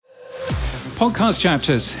Podcast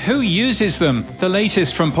chapters. Who uses them? The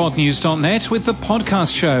latest from podnews.net with the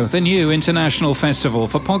Podcast Show, the new international festival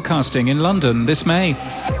for podcasting in London this May.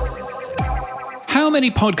 How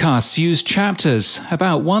many podcasts use chapters?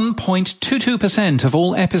 About 1.22% of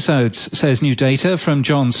all episodes, says new data from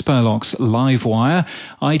John Spurlock's Livewire.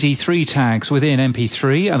 ID3 tags within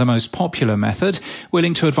MP3 are the most popular method. We're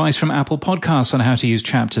linked to advice from Apple Podcasts on how to use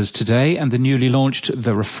chapters today, and the newly launched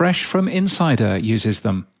The Refresh from Insider uses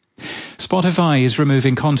them. Spotify is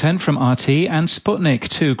removing content from RT and Sputnik,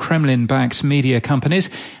 two Kremlin-backed media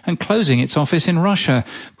companies, and closing its office in Russia.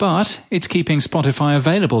 But it's keeping Spotify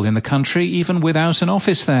available in the country even without an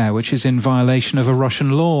office there, which is in violation of a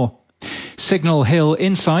Russian law. Signal Hill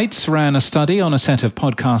Insights ran a study on a set of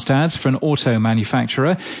podcast ads for an auto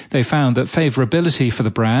manufacturer. They found that favorability for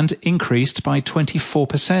the brand increased by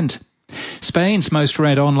 24%. Spain's most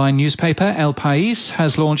read online newspaper, El País,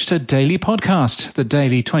 has launched a daily podcast. The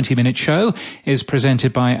daily 20-minute show is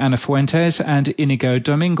presented by Ana Fuentes and Inigo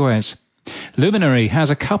Dominguez. Luminary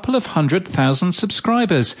has a couple of 100,000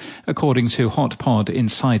 subscribers, according to HotPod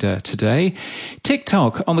Insider today.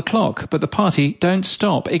 TikTok on the clock, but the party don't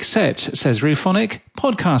stop, except, says Ruphonic,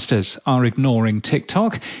 podcasters are ignoring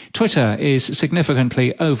TikTok. Twitter is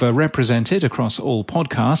significantly overrepresented across all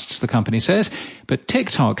podcasts, the company says, but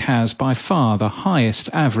TikTok has by far the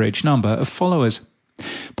highest average number of followers.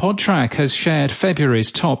 Podtrac has shared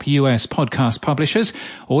February's top US podcast publishers.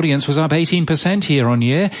 Audience was up 18%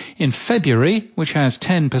 year-on-year. In February, which has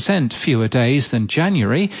 10% fewer days than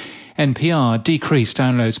January, NPR decreased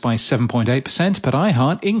downloads by 7.8%, but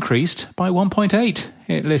iHeart increased by 1.8%.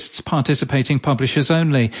 It lists participating publishers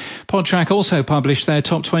only. Podtrac also published their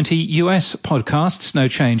top 20 US podcasts, no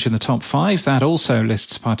change in the top 5. That also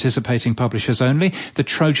lists participating publishers only. The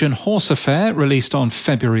Trojan Horse Affair, released on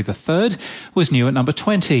February the 3rd, was new at number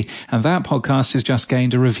 20, and that podcast has just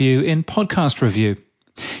gained a review in Podcast Review.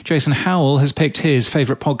 Jason Howell has picked his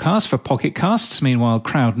favourite podcast for Pocket Casts. Meanwhile,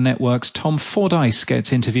 Crowd Network's Tom Fordyce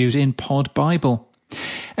gets interviewed in Pod Bible.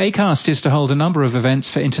 Acast is to hold a number of events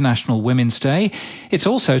for International Women's Day. It's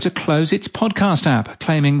also to close its podcast app,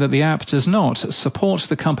 claiming that the app does not support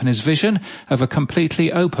the company's vision of a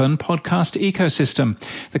completely open podcast ecosystem.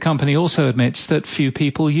 The company also admits that few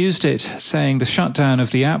people used it, saying the shutdown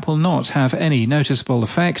of the app will not have any noticeable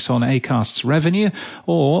effect on Acast's revenue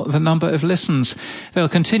or the number of listens. They'll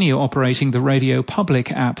continue operating the Radio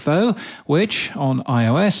Public app, though, which, on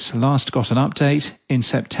iOS, last got an update in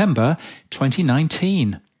September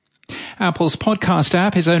 2019. Apple's podcast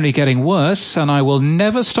app is only getting worse, and I will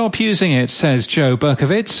never stop using it, says Joe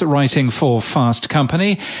Berkowitz, writing for Fast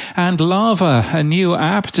Company. And Lava, a new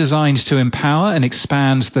app designed to empower and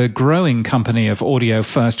expand the growing company of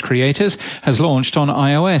audio-first creators, has launched on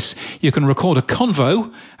iOS. You can record a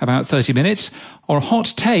convo, about 30 minutes, or a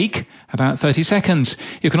hot take, about 30 seconds.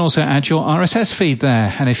 You can also add your RSS feed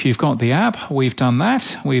there. And if you've got the app, we've done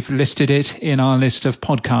that. We've listed it in our list of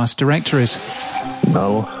podcast directories.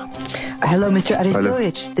 No. Hello, Mr.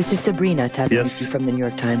 Aristovich. This is Sabrina Tavernisi from the New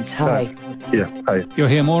York Times. Hi. Hi. You'll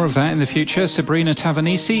hear more of that in the future. Sabrina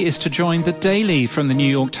Tavernisi is to join The Daily from the New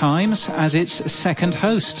York Times as its second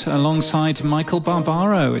host, alongside Michael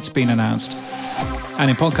Barbaro, it's been announced. And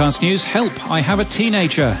in podcast news, Help, I Have a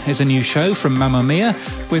Teenager is a new show from Mamma Mia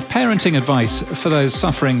with parenting advice for those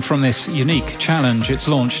suffering from this unique challenge. It's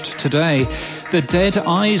launched today. The Dead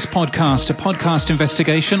Eyes podcast, a podcast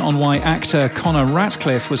investigation on why actor Connor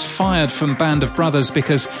Ratcliffe was fired from Band of Brothers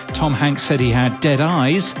because Tom Hanks said he had dead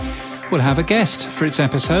eyes, will have a guest for its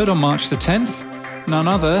episode on March the 10th, none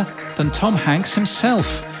other than Tom Hanks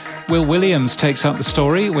himself. Will Williams takes up the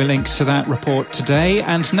story. We're linked to that report today.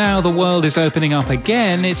 And now the world is opening up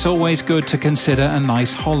again, it's always good to consider a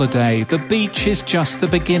nice holiday. The beach is just the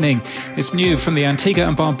beginning. It's new from the Antigua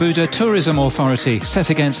and Barbuda Tourism Authority, set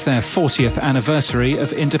against their 40th anniversary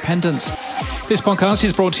of independence. This podcast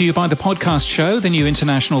is brought to you by The Podcast Show, the new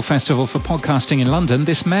international festival for podcasting in London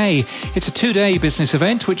this May. It's a 2-day business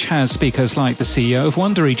event which has speakers like the CEO of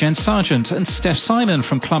Wondery, Jen Sargent, and Steph Simon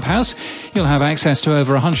from Clubhouse. You'll have access to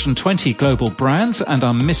over 120 global brands and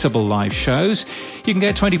unmissable live shows. You can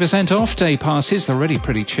get 20% off day passes, they're already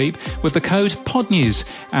pretty cheap, with the code PODNEWS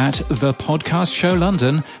at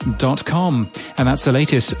thepodcastshowlondon.com. And that's the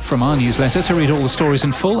latest from our newsletter. To read all the stories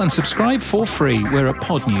in full and subscribe for free, we're at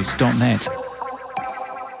podnews.net.